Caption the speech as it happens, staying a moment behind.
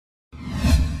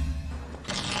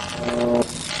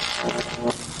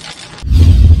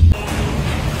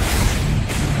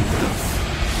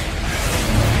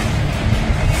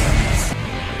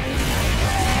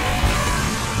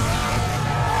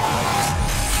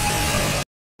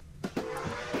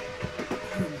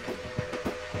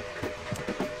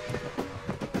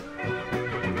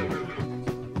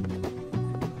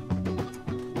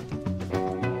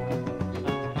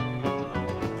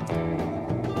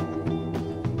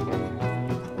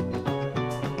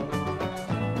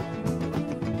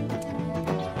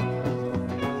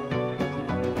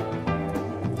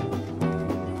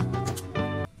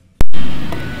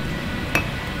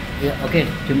Oke,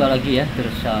 jumpa lagi ya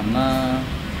bersama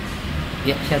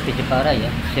ya saya Jepara ya,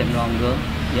 Sem Longgo.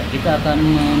 Ya, kita akan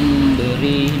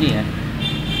memberi ini ya,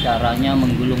 caranya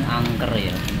menggulung angker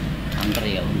ya. Angker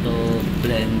ya untuk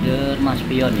blender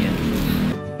MASPION ya.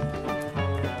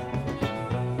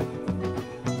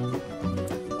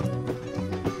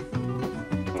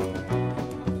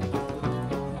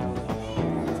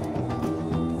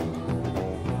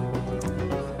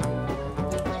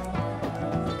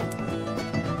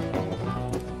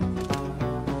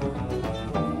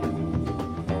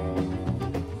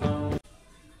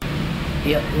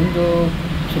 Ya, untuk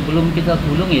sebelum kita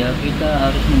gulung ya, kita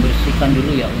harus membersihkan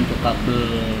dulu ya untuk kabel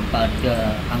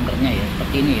pada angkernya ya,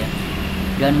 seperti ini ya.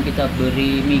 Dan kita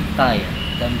beri mika ya,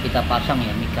 dan kita pasang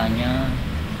ya mikanya.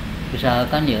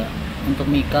 Usahakan ya untuk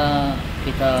mika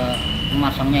kita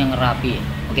memasangnya yang rapi ya.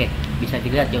 Oke, bisa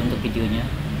dilihat ya untuk videonya.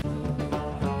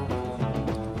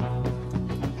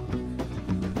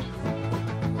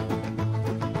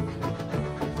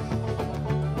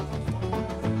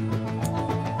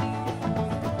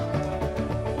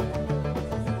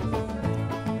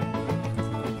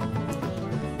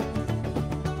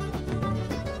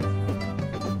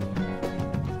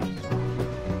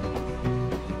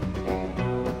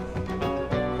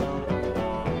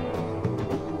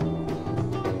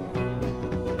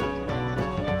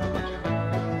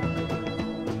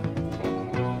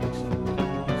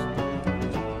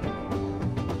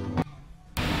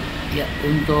 Ya,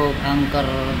 untuk angker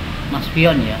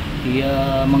MASPION ya,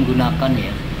 dia menggunakan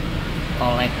ya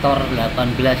kolektor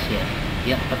 18 ya.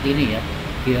 Ya, seperti ini ya.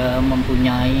 Dia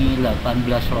mempunyai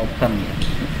 18 lubang ya.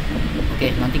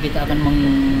 Oke, nanti kita akan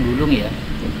menggulung ya.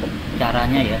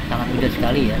 Caranya ya sangat mudah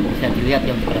sekali ya. Bisa dilihat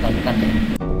ya untuk rekan-rekan ya.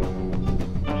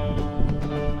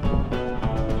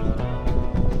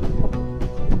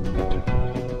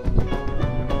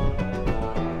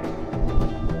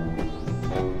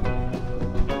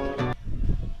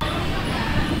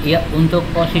 Ya, untuk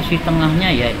posisi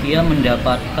tengahnya ya, dia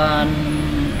mendapatkan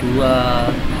 2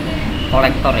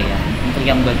 kolektor ya. Untuk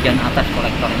yang bagian atas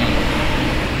kolektornya ya.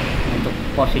 Untuk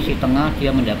posisi tengah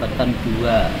dia mendapatkan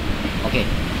 2. Oke,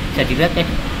 bisa dilihat ya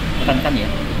rekan-rekan ya.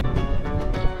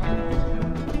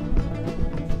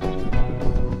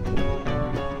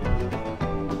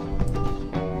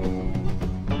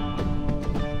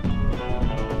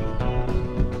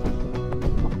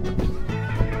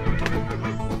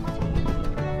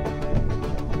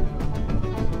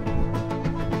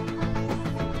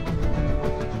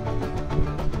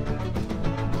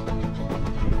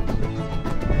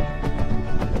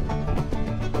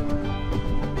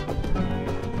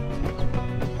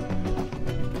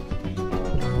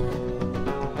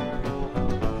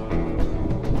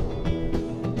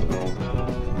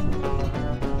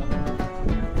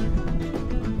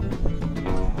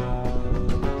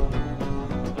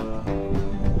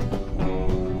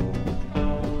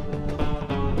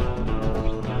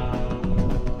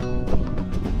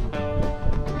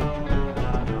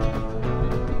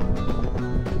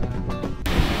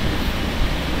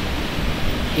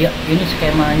 Ya, ini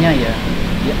skemanya ya.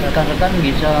 Ya, rekan-rekan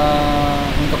bisa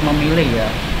untuk memilih ya,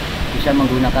 bisa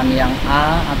menggunakan yang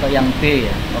A atau yang B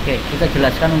ya. Oke, kita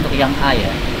jelaskan untuk yang A ya.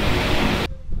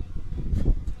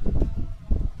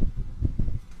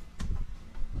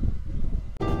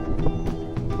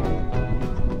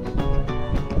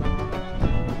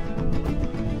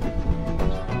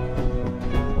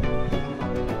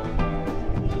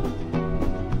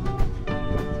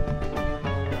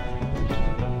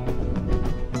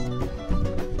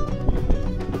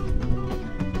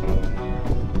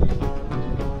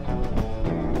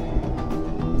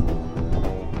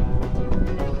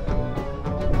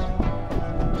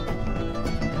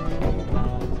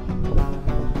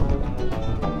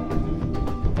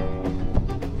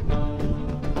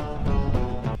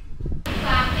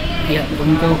 Ya,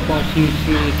 untuk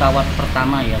posisi kawat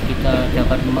pertama ya, kita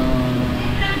dapat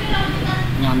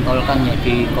menyantolkan ya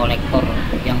di kolektor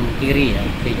yang kiri ya,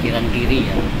 pikiran kiri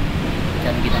ya.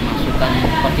 Dan kita masukkan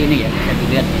seperti ini ya, bisa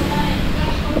dilihat ya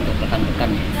untuk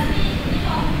rekan-rekan ya.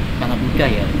 Sangat mudah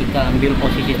ya, kita ambil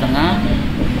posisi tengah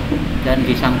dan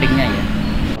di sampingnya ya.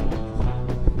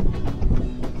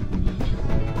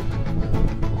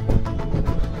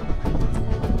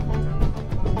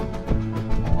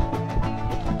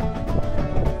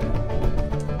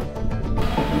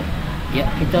 Ya,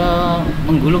 kita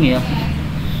menggulung ya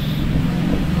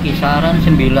kisaran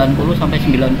 90 sampai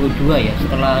 92 ya.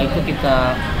 Setelah itu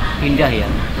kita pindah ya,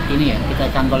 seperti ini ya,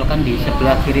 kita cantolkan di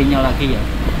sebelah kirinya lagi ya.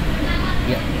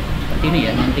 Ya, seperti ini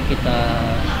ya. Nanti kita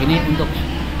ini untuk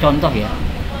contoh ya.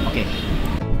 Oke.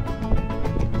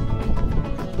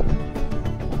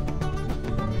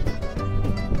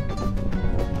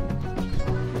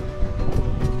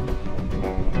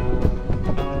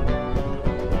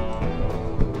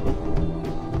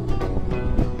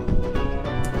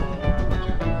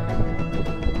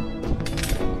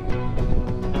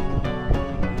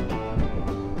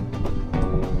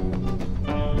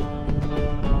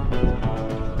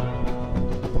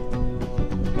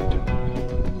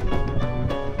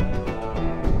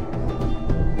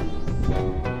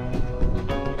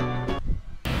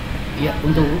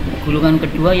 gulungan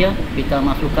kedua ya, kita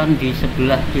masukkan di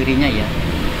sebelah kirinya ya,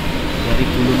 dari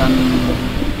gulungan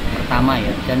pertama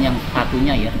ya, dan yang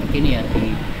satunya ya seperti ini ya,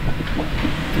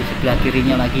 di sebelah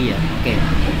kirinya lagi ya. Oke.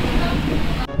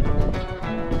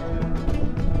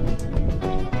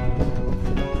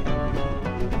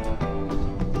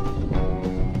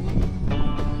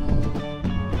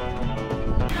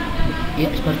 Ya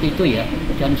seperti itu ya,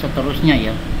 dan seterusnya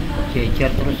ya,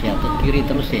 jejer terus ya, ke kiri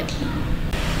terus ya.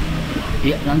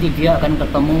 Ya nanti dia akan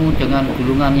ketemu dengan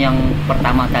gulungan yang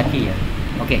pertama tadi ya.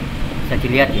 Oke, bisa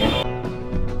dilihat ya.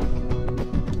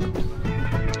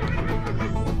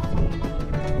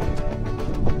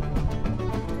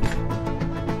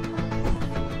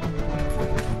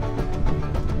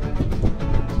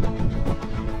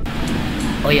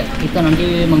 Oh ya, kita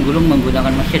nanti menggulung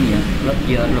menggunakan mesin ya,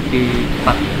 biar lebih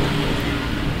cepat ya.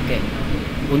 Oke,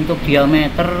 untuk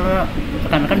diameter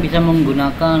rekan-rekan bisa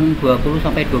menggunakan 20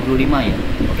 sampai 25 ya.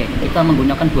 Oke, kita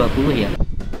menggunakan 20 ya.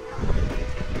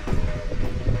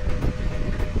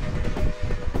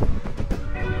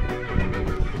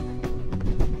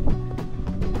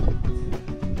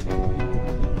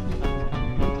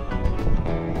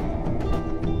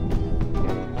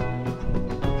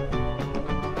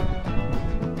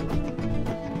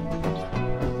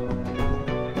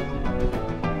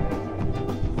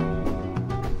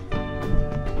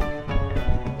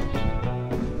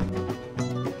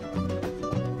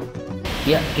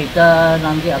 Ya, kita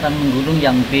nanti akan menggulung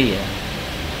yang B ya.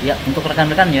 Ya, untuk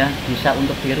rekan-rekan ya, bisa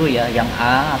untuk biru ya, yang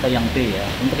A atau yang B ya.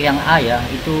 Untuk yang A ya,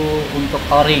 itu untuk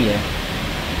ori ya.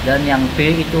 Dan yang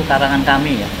B itu karangan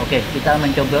kami ya. Oke, kita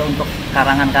mencoba untuk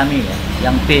karangan kami ya,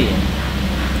 yang B ya.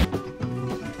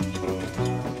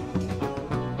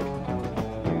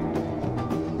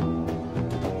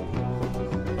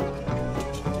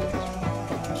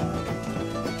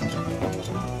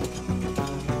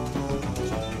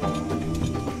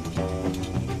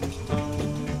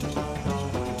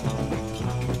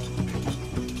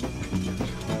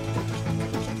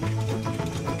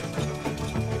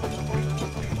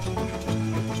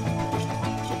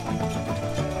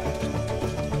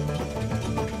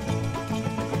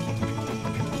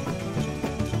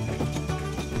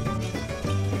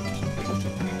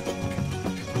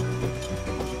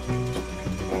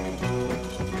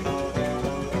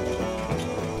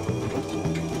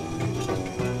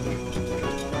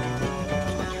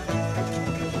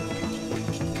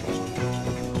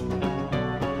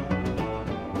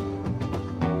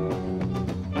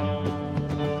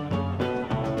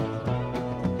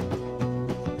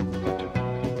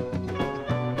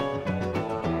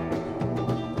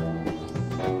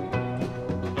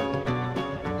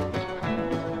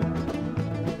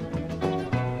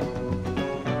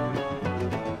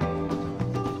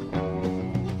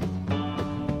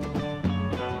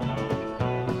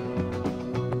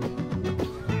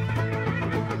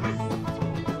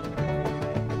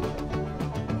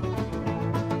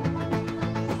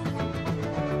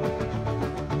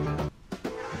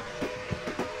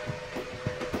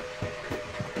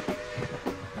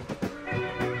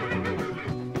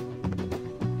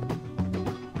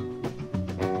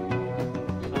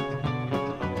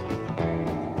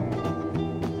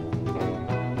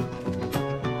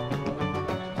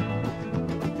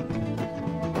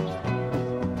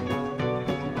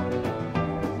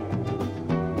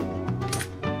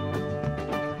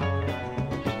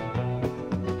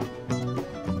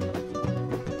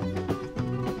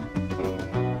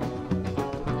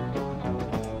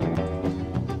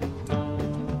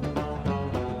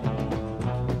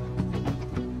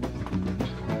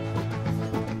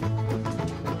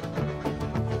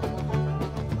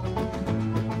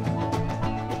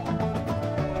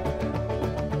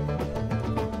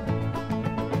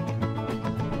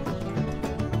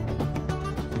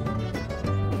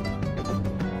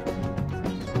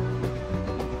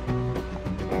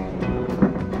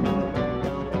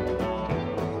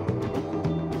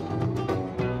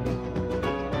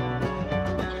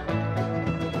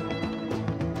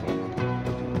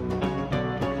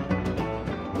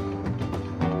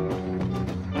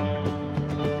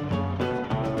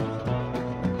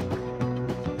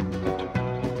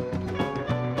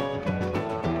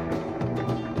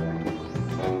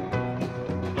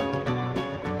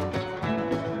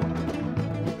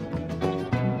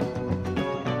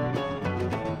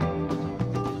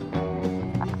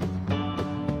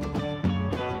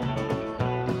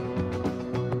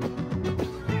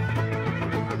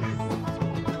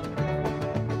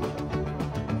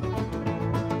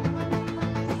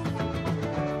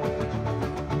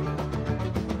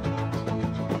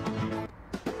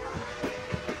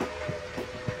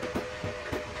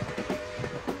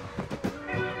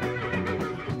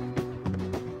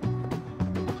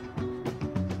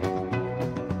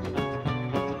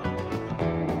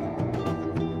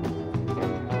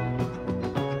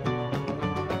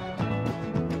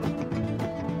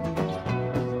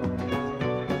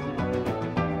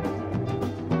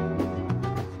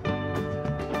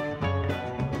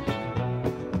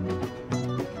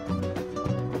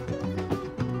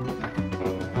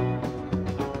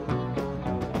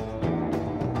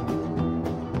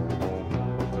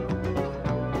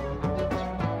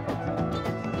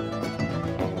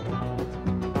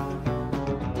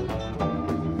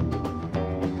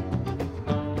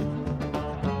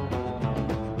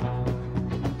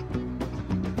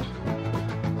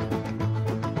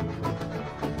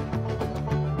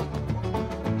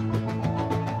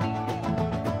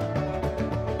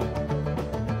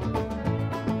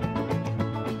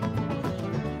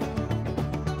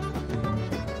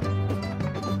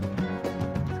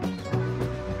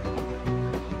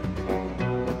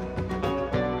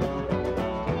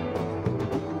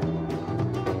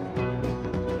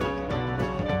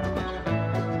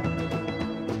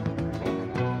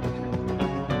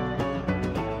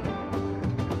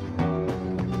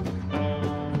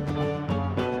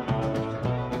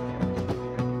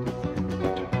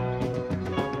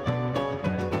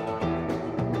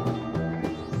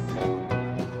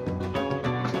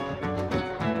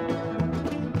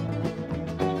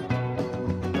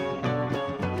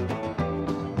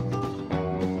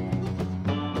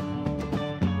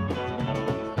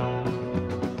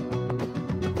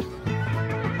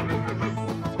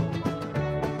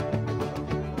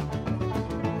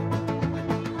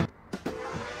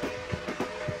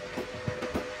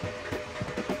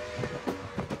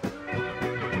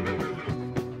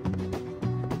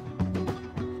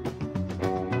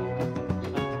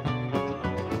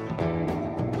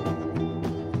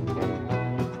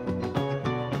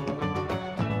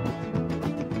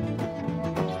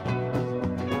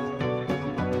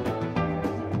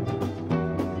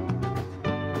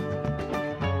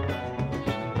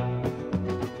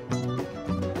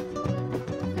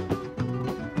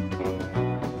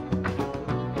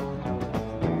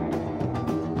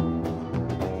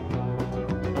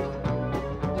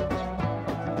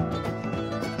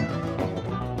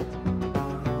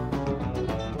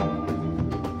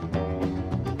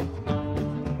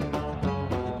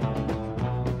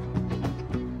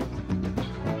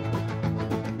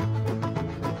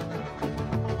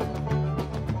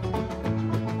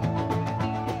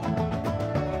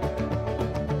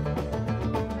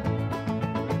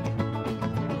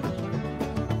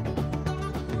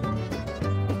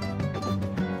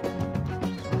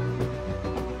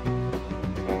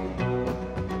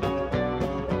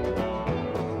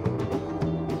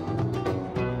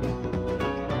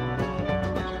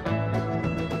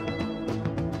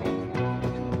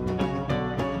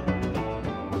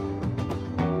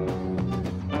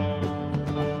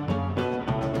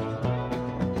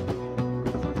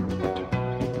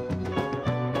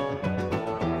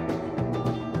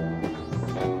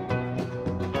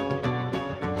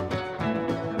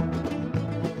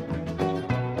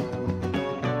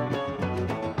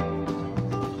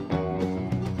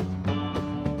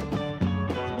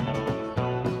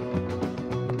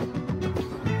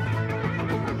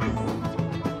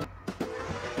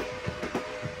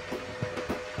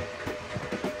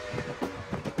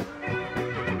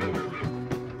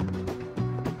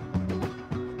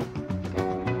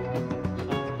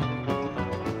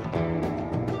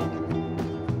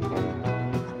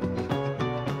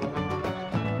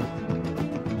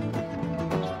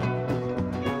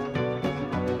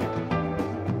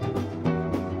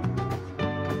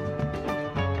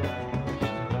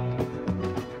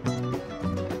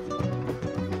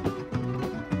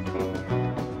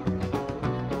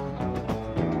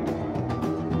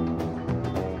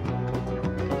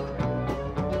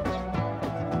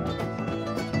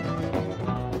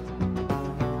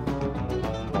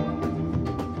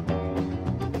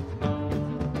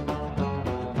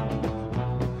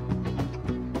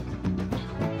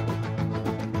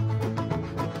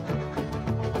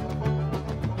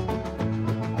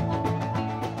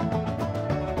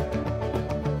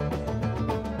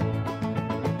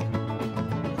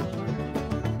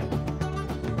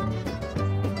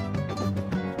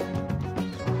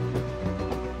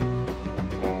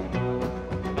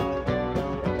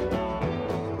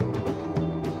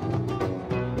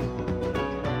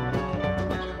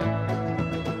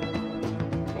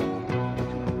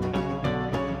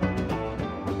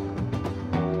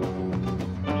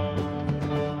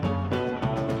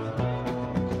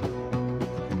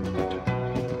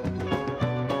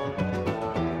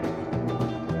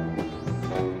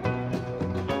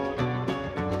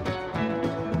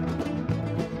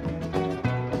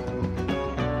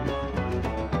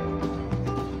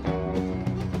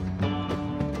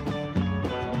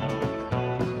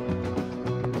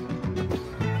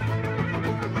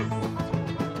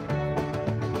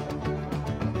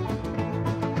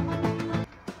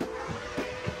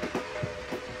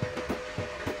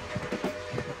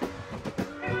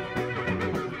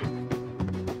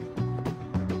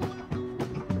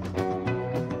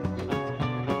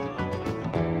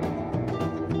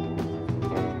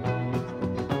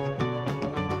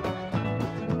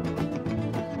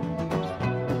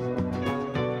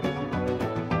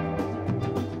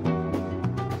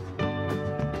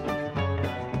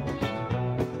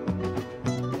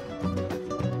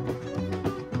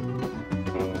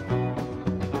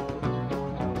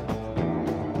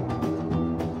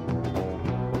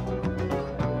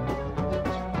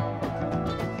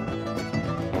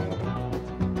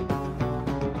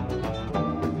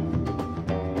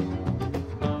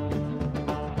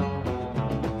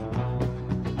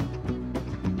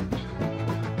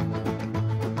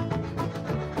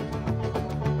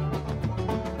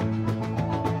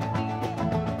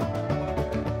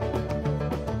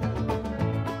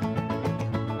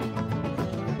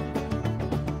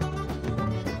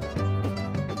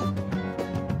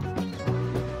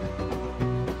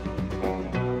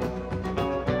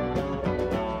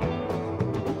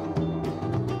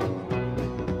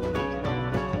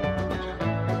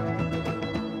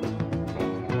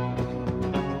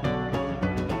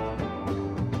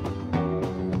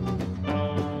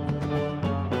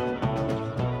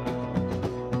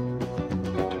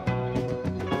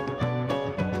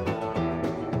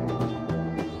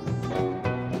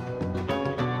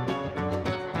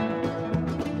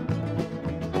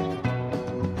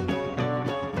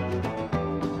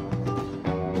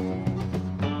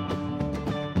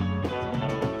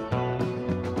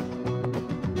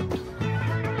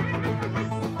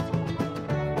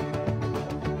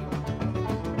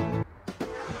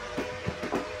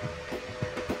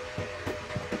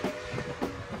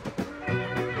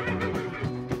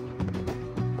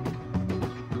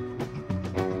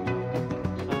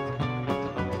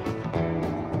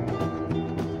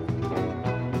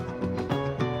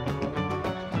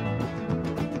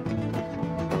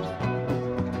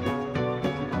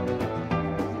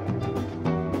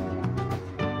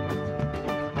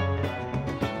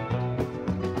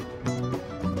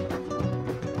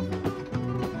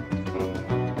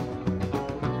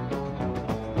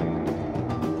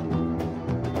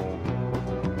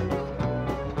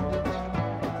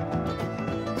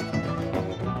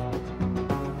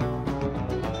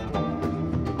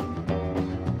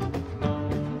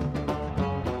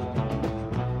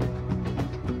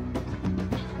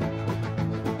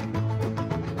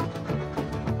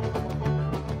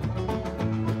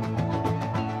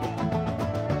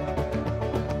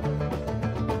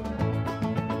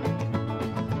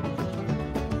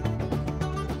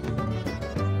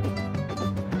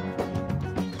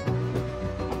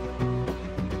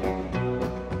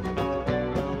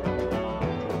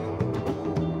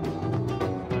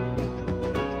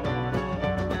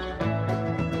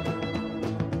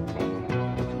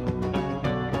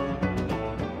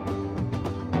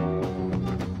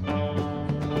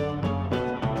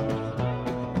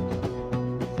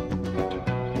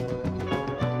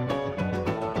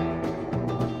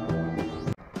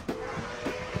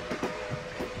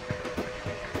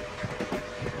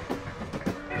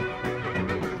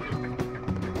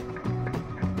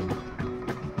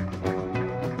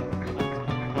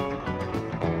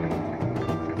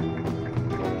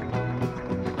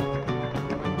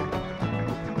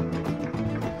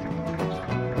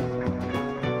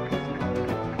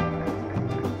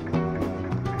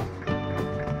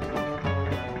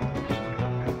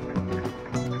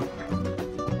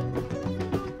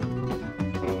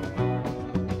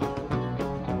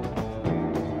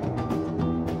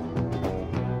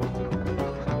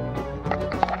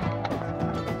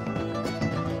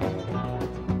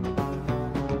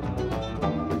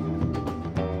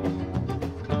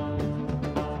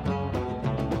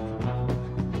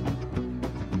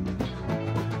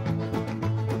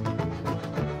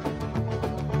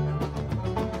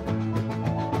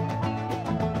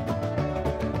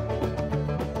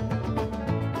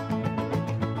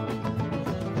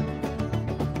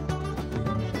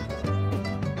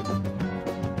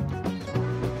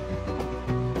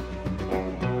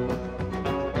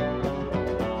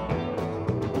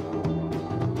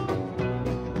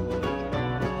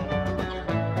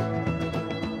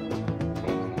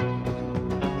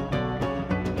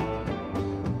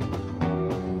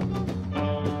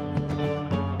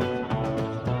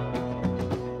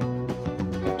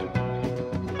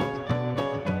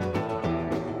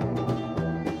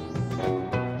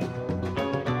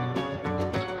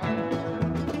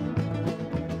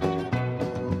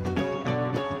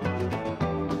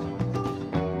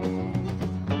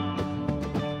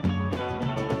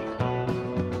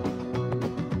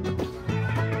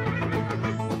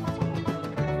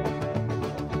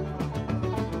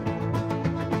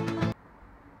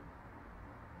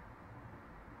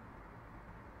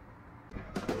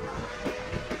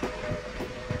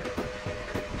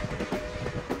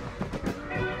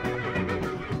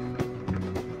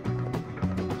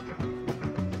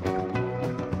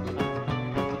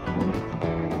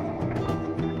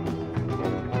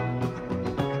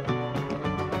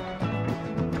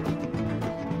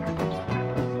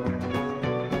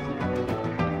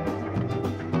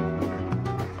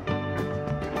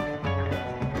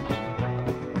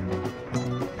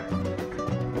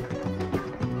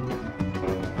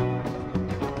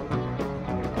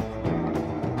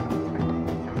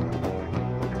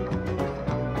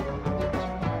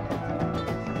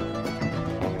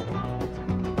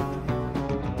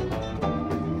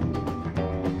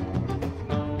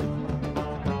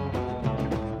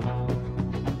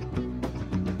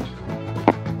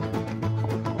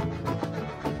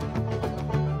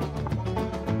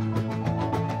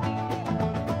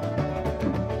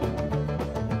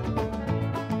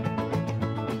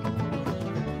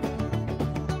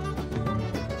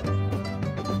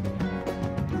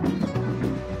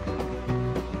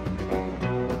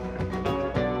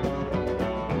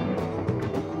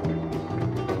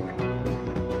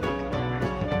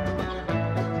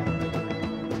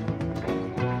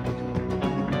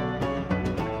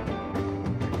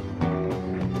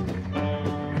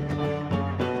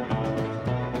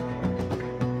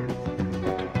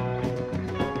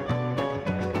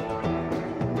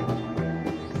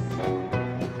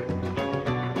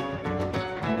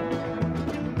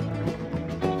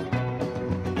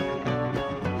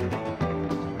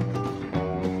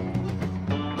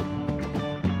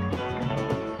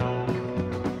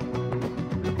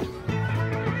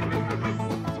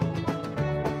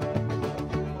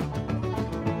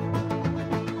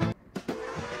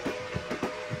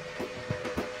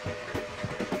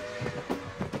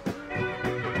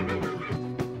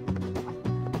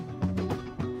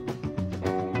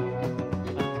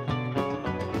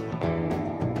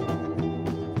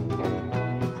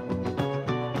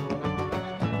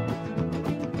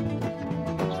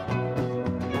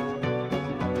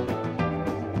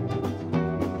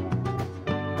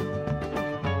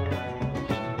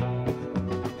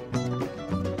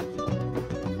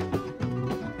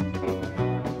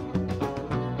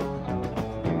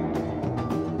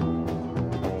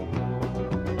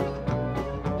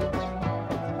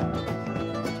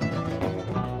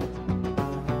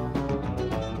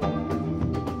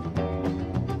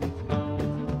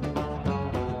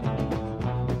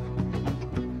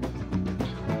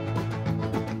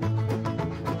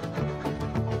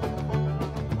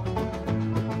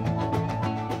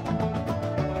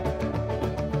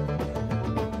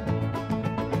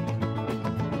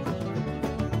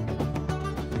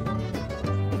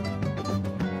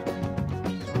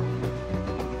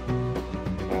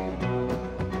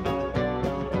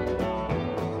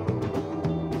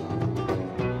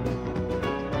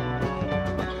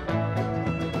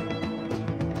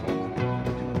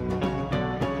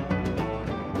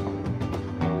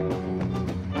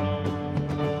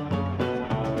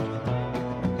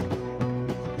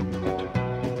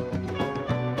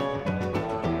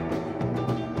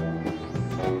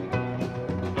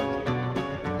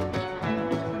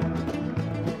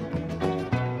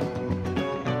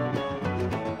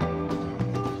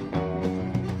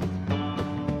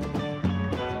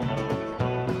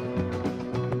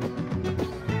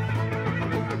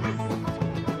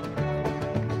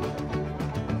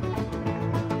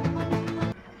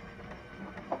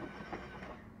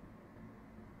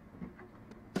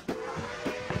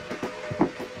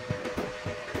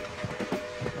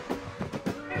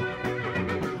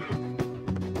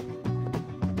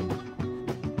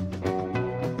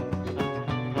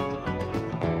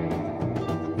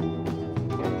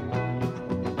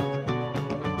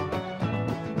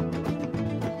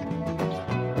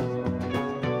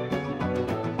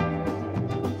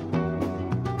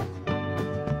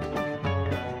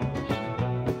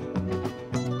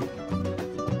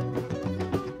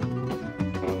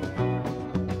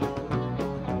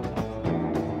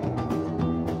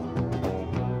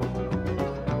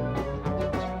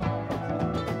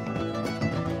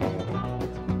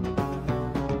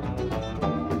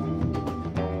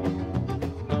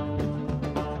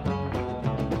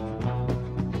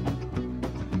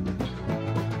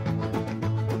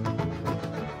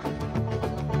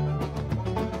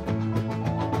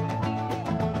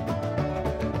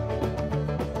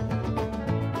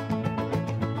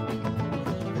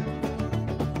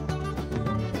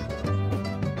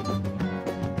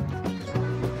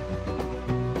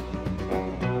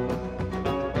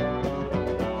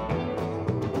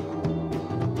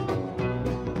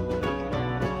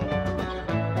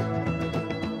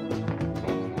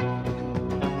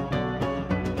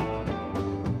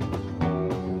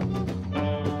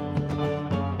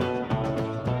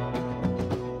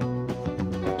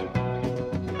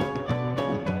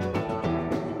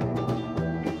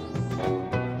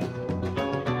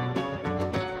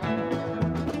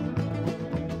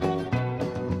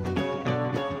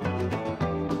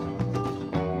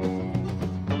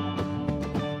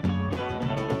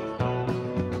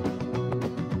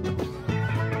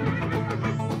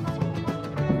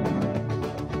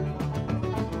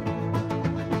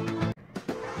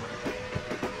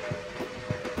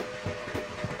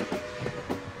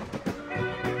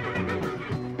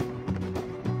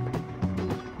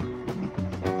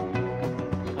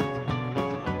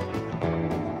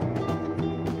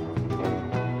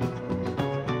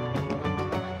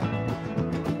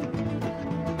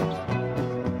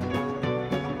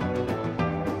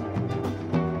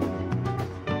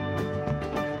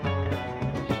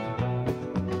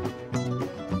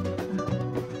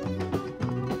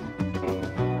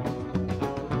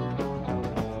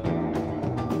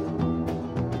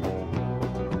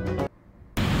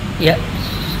 Ya,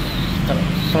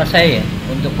 selesai ya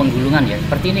untuk penggulungan ya.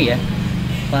 Seperti ini ya.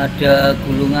 Pada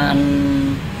gulungan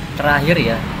terakhir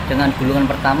ya, dengan gulungan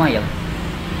pertama ya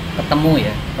ketemu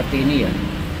ya, seperti ini ya.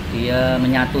 Dia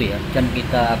menyatu ya, dan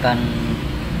kita akan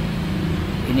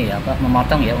ini ya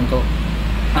memotong ya untuk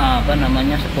apa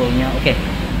namanya spoolnya. Oke.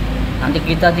 Nanti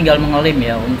kita tinggal mengelim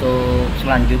ya untuk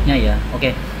selanjutnya ya.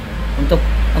 Oke, untuk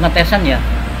pengetesan ya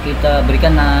kita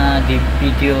berikan di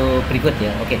video berikut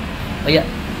ya. Oke, oh ya,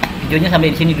 videonya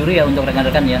sampai di sini dulu ya untuk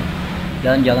rekan-rekan ya.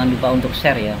 Dan jangan lupa untuk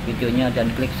share ya videonya dan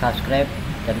klik subscribe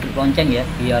dan klik lonceng ya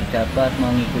biar dapat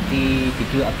mengikuti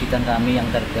video updatean kami yang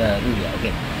terbaru ya.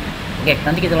 Oke,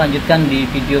 nanti kita lanjutkan di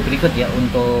video berikut ya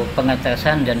untuk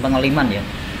pengetesan dan pengeliman ya.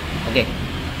 Oke.